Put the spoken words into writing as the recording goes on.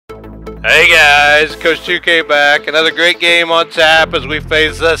Hey guys, Coach 2K back. Another great game on tap as we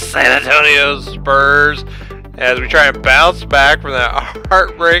face the San Antonio Spurs as we try and bounce back from that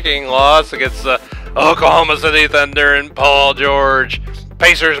heartbreaking loss against the Oklahoma City Thunder and Paul George.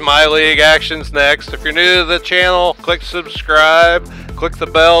 Pacers MyLeague actions next. If you're new to the channel, click subscribe, click the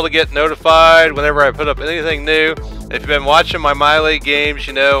bell to get notified whenever I put up anything new. If you've been watching my MyLeague games,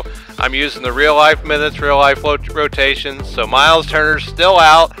 you know I'm using the real life minutes, real life rotations. So Miles Turner's still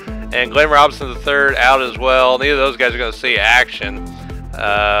out and Glenn Robinson III out as well. Neither of those guys are going to see action.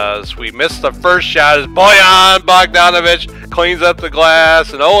 So we missed the first shot as Bojan Bogdanovic cleans up the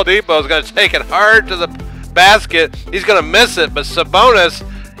glass, and Oladipo is going to take it hard to the basket. He's going to miss it, but Sabonis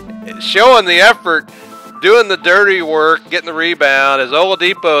showing the effort, doing the dirty work, getting the rebound, as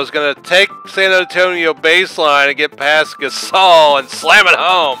Oladipo is going to take San Antonio baseline and get past Gasol and slam it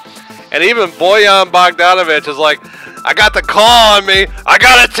home. And even Bojan Bogdanovic is like, I got the claw on me, I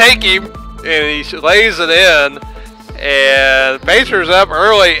got to take him. And he lays it in. And Pacers up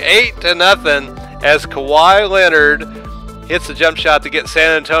early, 8-0, as Kawhi Leonard hits the jump shot to get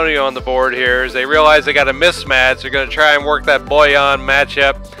San Antonio on the board here. As they realize they got a mismatch, they're going to try and work that Bojan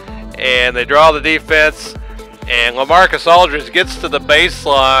matchup. And they draw the defense. And LaMarcus Aldridge gets to the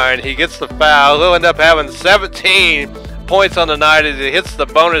baseline. He gets the foul. He'll end up having 17 points on the night as he hits the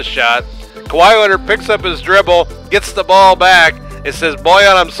bonus shot. Kawhi Leonard picks up his dribble, gets the ball back. It says,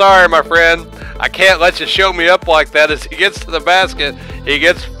 Bojan, I'm sorry, my friend. I can't let you show me up like that. As he gets to the basket, he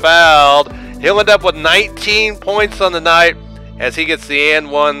gets fouled. He'll end up with 19 points on the night as he gets the and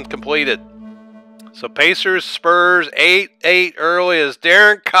one completed. So Pacers, Spurs, 8-8 early as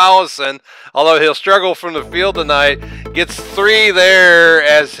Darren Collison, although he'll struggle from the field tonight, gets 3 there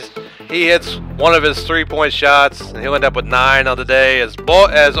as he hits one of his three-point shots, and he'll end up with 9 on the day. As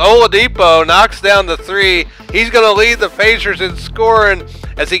Oladipo knocks down the 3, he's going to lead the Pacers in scoring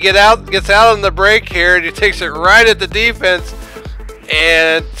as he gets out on the break here, and he takes it right at the defense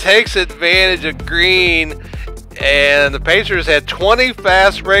and takes advantage of Green. And the Pacers had 20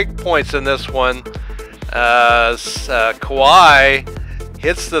 fast break points in this one. Kawhi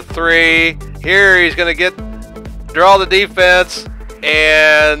hits the 3. Here he's going to draw the defense,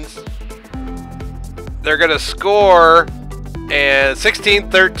 and they're going to score, and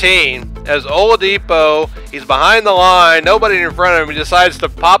 16-13 as Oladipo, he's behind the line, nobody in front of him, he decides to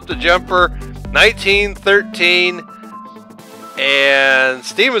pop the jumper. 19-13, and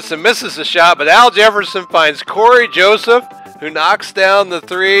Stevenson misses the shot, but Al Jefferson finds Corey Joseph, who knocks down the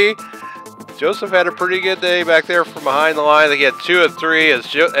 3. Joseph had a pretty good day back there from behind the line. They get 2 of 3 as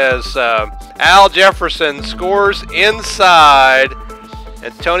Al Jefferson scores inside,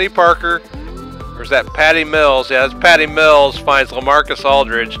 and Tony Parker, or is that Patty Mills? Yeah, that's Patty Mills, finds LaMarcus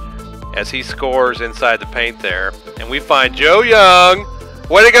Aldridge as he scores inside the paint there. And we find Joe Young.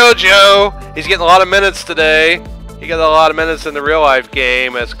 Way to go, Joe. He's getting a lot of minutes today. He got a lot of minutes in the real life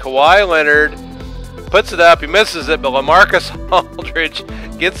game as Kawhi Leonard puts it up. He misses it, but LaMarcus Aldridge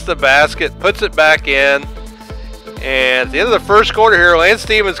gets the basket, puts it back in. And at the end of the first quarter here, Lance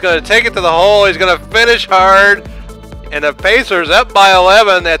Stevens is going to take it to the hole. He's going to finish hard. And the Pacers up by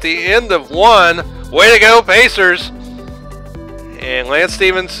 11 at the end of 1. Way to go, Pacers. And Lance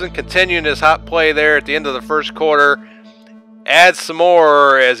Stevenson continuing his hot play there at the end of the first quarter. Adds some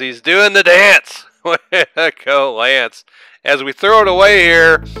more as he's doing the dance. Way to go, Lance. As we throw it away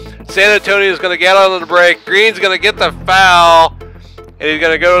here, San Antonio is going to get on the break. Green's going to get the foul. And he's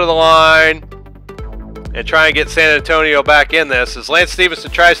going to go to the line and try and get San Antonio back in this. As Lance Stevenson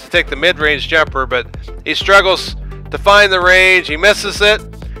tries to take the mid-range jumper, but he struggles to find the range. He misses it,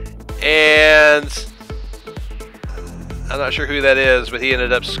 and I'm not sure who that is, but he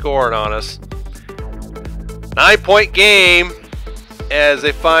ended up scoring on us. 9-point game as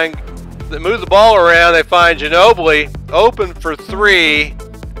they move the ball around. They find Ginobili open for 3,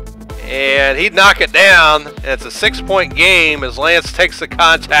 and he'd knock it down. And it's a 6-point game as Lance takes the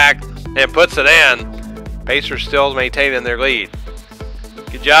contact and puts it in. Pacers still maintaining their lead.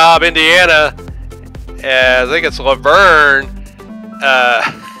 Good job, Indiana. I think it's Laverne.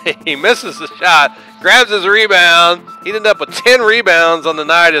 He misses the shot, grabs his rebound. He ended up with 10 rebounds on the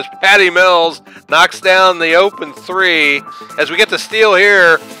night as Patty Mills knocks down the open 3. As we get the steal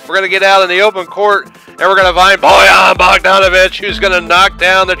here, we're going to get out in the open court, and we're going to find Bojan Bogdanovic, who's going to knock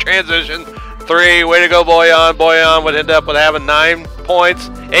down the transition 3. Way to go, Bojan. Bojan would end up with having 9 points,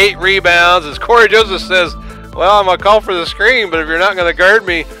 8 rebounds. As Corey Joseph says, well, I'm going to call for the screen, but if you're not going to guard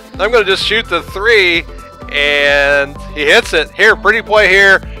me, I'm going to just shoot the 3, and he hits it. Here, pretty play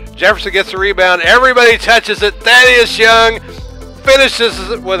here. Jefferson gets the rebound. Everybody touches it. Thaddeus Young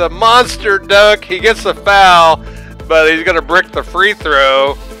finishes with a monster dunk. He gets the foul, but he's going to brick the free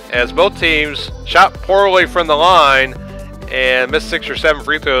throw as both teams shot poorly from the line and missed 6 or 7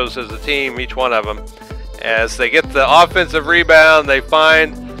 free throws as a team, each one of them. As they get the offensive rebound, they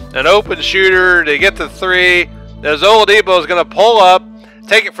find an open shooter, they get the 3. Now Oladipo is going to pull up,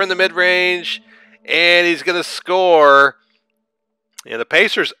 take it from the mid-range, and he's going to score. And the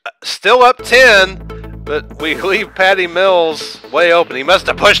Pacers still up 10, but we leave Patty Mills way open. He must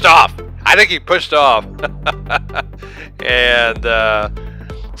have pushed off. I think he pushed off. And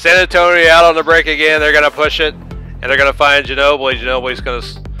San Antonio out on the break again. They're going to push it, and they're going to find Ginobili. Ginobili's going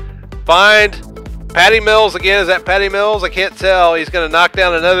to find Patty Mills again. Is that Patty Mills? I can't tell. He's going to knock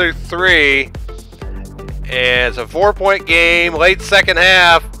down another 3. And it's a 4-point game, late second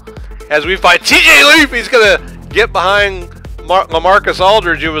half, as we find TJ Leaf. He's going to get behind LaMarcus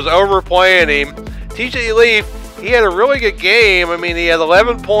Aldridge, who was overplaying him. TJ Leaf, he had a really good game. I mean, he had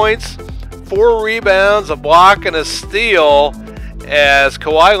 11 points, 4 rebounds, a block, and a steal, as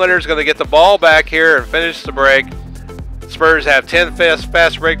Kawhi Leonard's going to get the ball back here and finish the break. Spurs have 10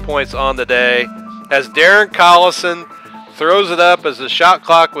 fast break points on the day, as Darren Collison throws it up as the shot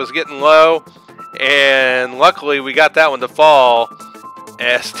clock was getting low, and luckily we got that one to fall,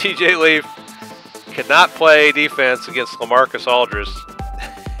 as TJ Leaf could not play defense against LaMarcus Aldridge.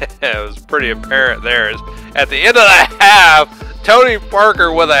 It was pretty apparent there. At the end of the half, Tony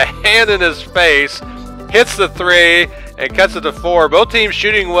Parker, with a hand in his face, hits the 3 and cuts it to 4. Both teams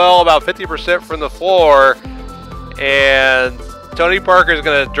shooting well, about 50% from the floor. And Tony Parker is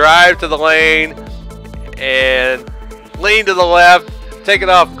going to drive to the lane and lean to the left, take it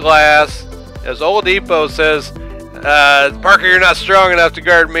off glass. As Oladipo says, Parker, you're not strong enough to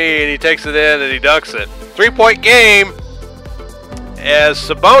guard me, and he takes it in and he dunks it. 3-point game as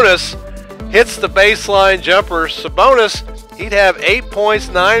Sabonis hits the baseline jumper. Sabonis, he'd have 8 points,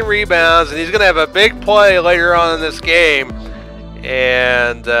 9 rebounds, and he's going to have a big play later on in this game.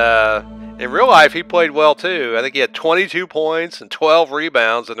 And in real life, he played well too. I think he had 22 points and 12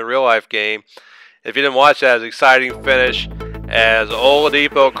 rebounds in the real life game. If you didn't watch that, it was an exciting finish as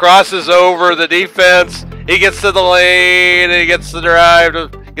Oladipo crosses over the defense. He gets to the lane, and he gets the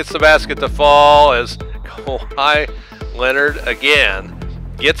drive, gets the basket to fall, as Kawhi Leonard again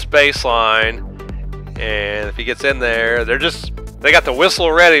gets baseline. And if he gets in there, they got the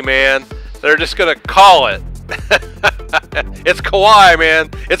whistle ready, man. They're just going to call it. It's Kawhi, man.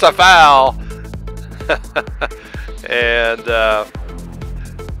 It's a foul. And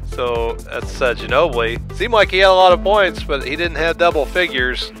so that's Ginobili. Seemed like he had a lot of points, but he didn't have double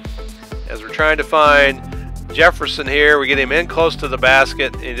figures. As we're trying to find Jefferson here, we get him in close to the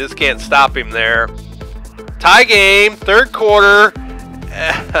basket, and you just can't stop him there. Tie game, third quarter.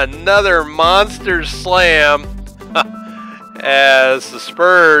 Another monster slam as the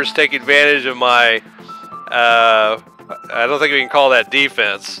Spurs take advantage of my, I don't think we can call that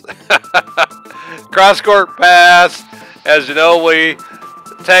defense. Cross-court pass as Ginobili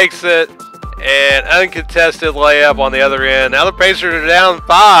takes it, and uncontested layup on the other end. Now the Pacers are down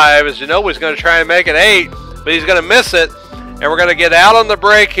 5 as Ginobili's going to try and make it 8, but he's going to miss it, and we're going to get out on the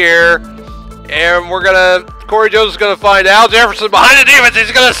break here, and Corey Jones is going to find Al Jefferson behind the defense.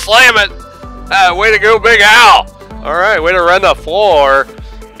 He's going to slam it. Way to go, Big Al. All right, way to run the floor,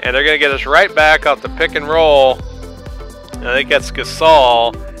 and they're going to get us right back off the pick and roll. I think that's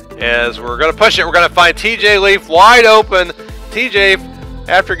Gasol. As we're going to push it, we're going to find TJ Leaf wide open. TJ,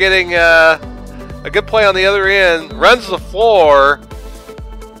 after getting a good play on the other end, runs the floor,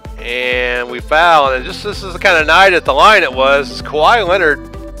 and we foul. And this is the kind of night at the line it was. Kawhi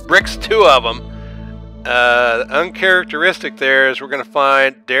Leonard bricks 2 of them. Uncharacteristic there is we're going to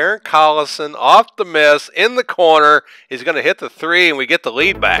find Darren Collison off the miss in the corner. He's going to hit the 3, and we get the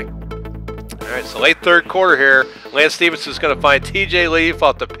lead back. All right, so late third quarter here. Lance Stephenson's going to find TJ Leaf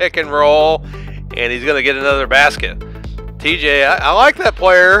off the pick and roll, and he's going to get another basket. TJ, I like that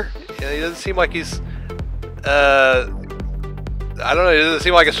player. He doesn't seem like he's, I don't know, he doesn't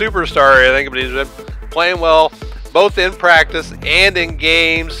seem like a superstar or anything, but he's been playing well both in practice and in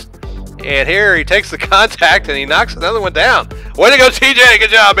games. And here he takes the contact and he knocks another one down. Way to go, TJ. Good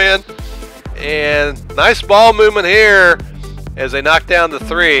job, man. And nice ball movement here as they knock down the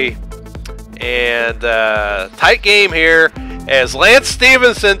 3. And tight game here as Lance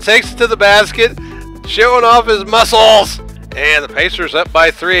Stephenson takes it to the basket, showing off his muscles. And the Pacers up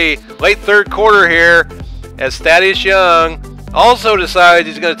by 3. Late third quarter here as Thaddeus Young also decides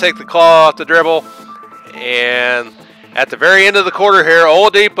he's going to take the claw off the dribble. And at the very end of the quarter here,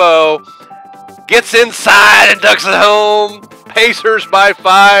 Oladipo gets inside and ducks it home. Pacers by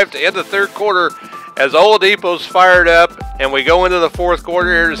 5 to end the third quarter as Oladipo's fired up. And we go into the fourth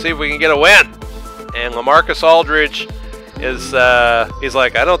quarter here to see if we can get a win. And LaMarcus Aldridge is he's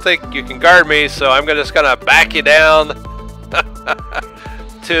like, I don't think you can guard me, so I'm just gonna back you down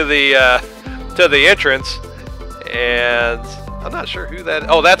to the entrance. And I'm not sure who that.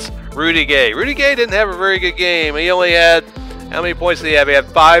 Oh, that's Rudy Gay. Rudy Gay didn't have a very good game. He only had, how many points did he have? He had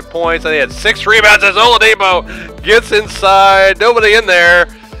 5 points, and he had 6 rebounds as Oladipo gets inside. Nobody in there,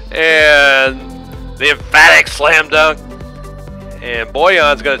 and the emphatic slam dunk. And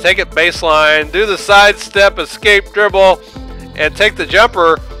Boyan's going to take it baseline, do the sidestep, escape dribble, and take the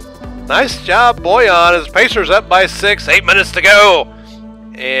jumper. Nice job, Boyan, as Pacers up by 6, 8 minutes to go.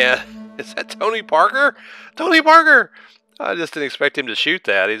 And is that Tony Parker? Tony Parker! I just didn't expect him to shoot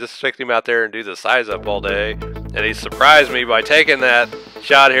that. He just expected him out there and do the size up all day. And he surprised me by taking that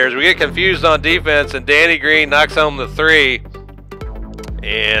shot here. As we get confused on defense, and Danny Green knocks home the 3.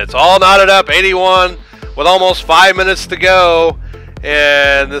 And it's all knotted up, 81, with almost 5 minutes to go.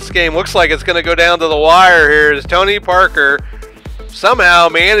 And this game looks like it's going to go down to the wire here as Tony Parker somehow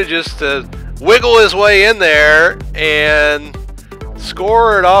manages to wiggle his way in there and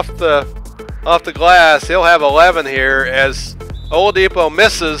score it off the glass. He'll have 11 here as Oladipo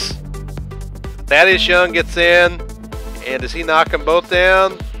misses. Thaddeus Young gets in, and does he knock them both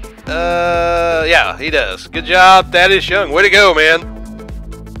down? Yeah, he does. Good job, Thaddeus Young. Way to go, man.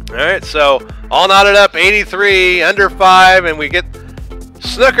 All right, so all knotted up, 83, under 5, and we get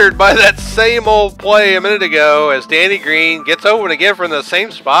snookered by that same old play a minute ago as Danny Green gets open again from the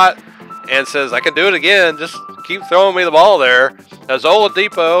same spot and says, I can do it again. Just keep throwing me the ball there. As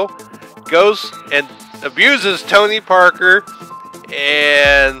Oladipo goes and abuses Tony Parker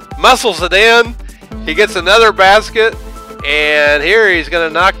and muscles it in. He gets another basket, and here he's going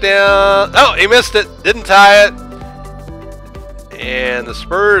to knock down. Oh, he missed it. Didn't tie it. And the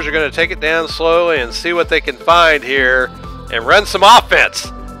Spurs are going to take it down slowly and see what they can find here and run some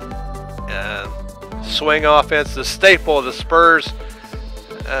offense. Swing offense, the staple of the Spurs.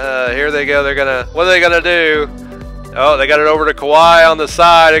 Here they go. What are they going to do? Oh, they got it over to Kawhi on the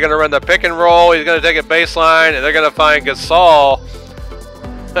side. They're going to run the pick and roll. He's going to take it baseline, and they're going to find Gasol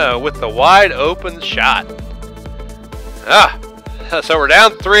with the wide open shot. So we're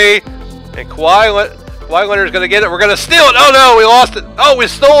down 3, and Kawhi Leonard's going to get it. We're going to steal it. Oh, no, we lost it. Oh, we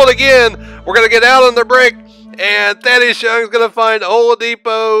stole it again. We're going to get out on the break, and Thaddeus Young's going to find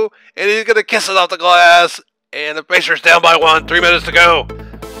Oladipo, and he's going to kiss it off the glass, and the Pacers down by 1, 3 minutes to go.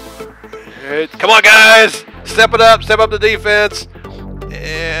 Right, come on, guys. Step up the defense,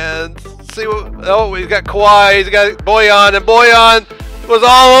 and see what. Oh, he's got Kawhi, he's got Boyan, and Boyan was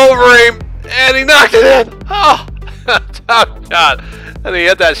all over him, and he knocked it in. Oh, top shot. And he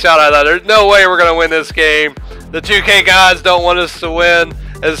hit that shot. I thought, there's no way we're going to win this game. The 2K gods don't want us to win.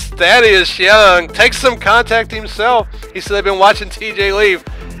 As Thaddeus Young takes some contact himself. He said they've been watching TJ leave,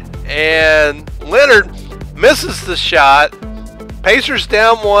 and Leonard misses the shot. Pacers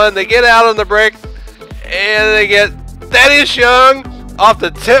down 1. They get out on the break. And they get Thaddeus Young off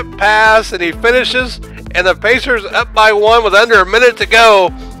the tip pass, and he finishes, and the Pacers up by 1 with under a minute to go.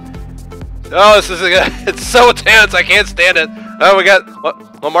 Oh, it's so tense. I can't stand it. Oh, we got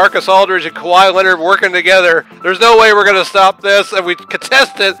LaMarcus Aldridge and Kawhi Leonard working together. There's no way we're going to stop this, and we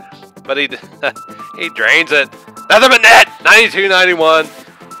contest it, but he drains it. Nothing but net, 92-91.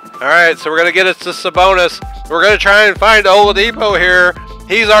 All right, so we're going to get it to Sabonis. We're going to try and find Oladipo here.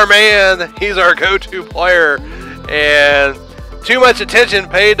 He's our man. He's our go-to player. And too much attention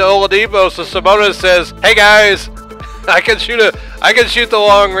paid to Oladipo, so Sabonis says, hey guys, I can shoot the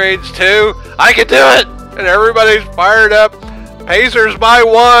long range too. I can do it. And everybody's fired up. Pacers by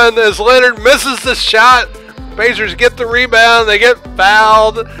 1 as Leonard misses the shot. Pacers get the rebound. They get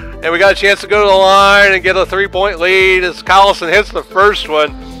fouled. And we got a chance to go to the line and get a 3-point lead as Collison hits the first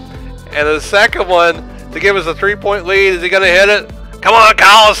one. And the second one to give us a 3-point lead. Is he going to hit it? Come on,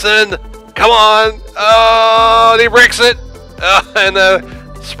 Collison. Come on. Oh, and he breaks it. And the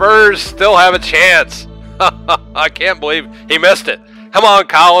Spurs still have a chance. I can't believe he missed it. Come on,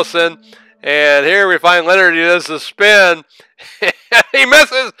 Collison. And here we find Leonard. He does the spin. He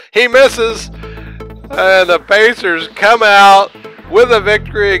misses. He misses. And the Pacers come out with a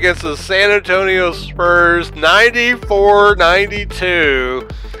victory against the San Antonio Spurs,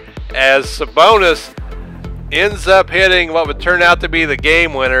 94-92, as Sabonis ends up hitting what would turn out to be the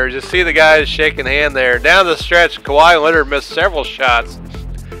game winner. Just see the guys shaking hand there. Down the stretch, Kawhi Leonard missed several shots.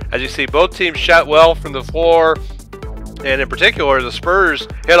 As you see, both teams shot well from the floor. And in particular, the Spurs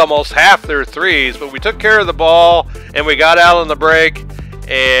hit almost half their threes. But we took care of the ball, and we got out on the break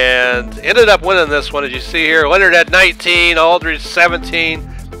and ended up winning this one. As you see here, Leonard had 19, Aldridge 17,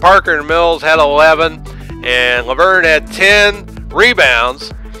 Parker and Mills had 11, and Laverne had 10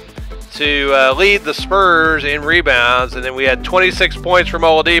 rebounds to lead the Spurs in rebounds, and then we had 26 points from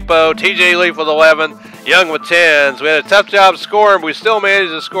Oladipo, TJ Leaf with 11, Young with 10. So we had a tough job scoring, but we still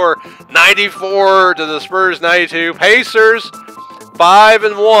managed to score 94 to the Spurs 92. Pacers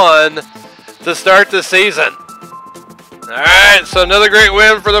 5-1 to start the season. All right, so another great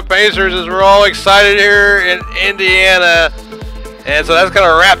win for the Pacers as we're all excited here in Indiana. And so that's going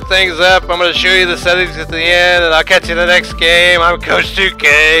to wrap things up. I'm going to show you the settings at the end, and I'll catch you in the next game. I'm Coach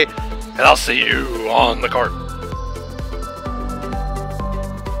 2K, and I'll see you on the court.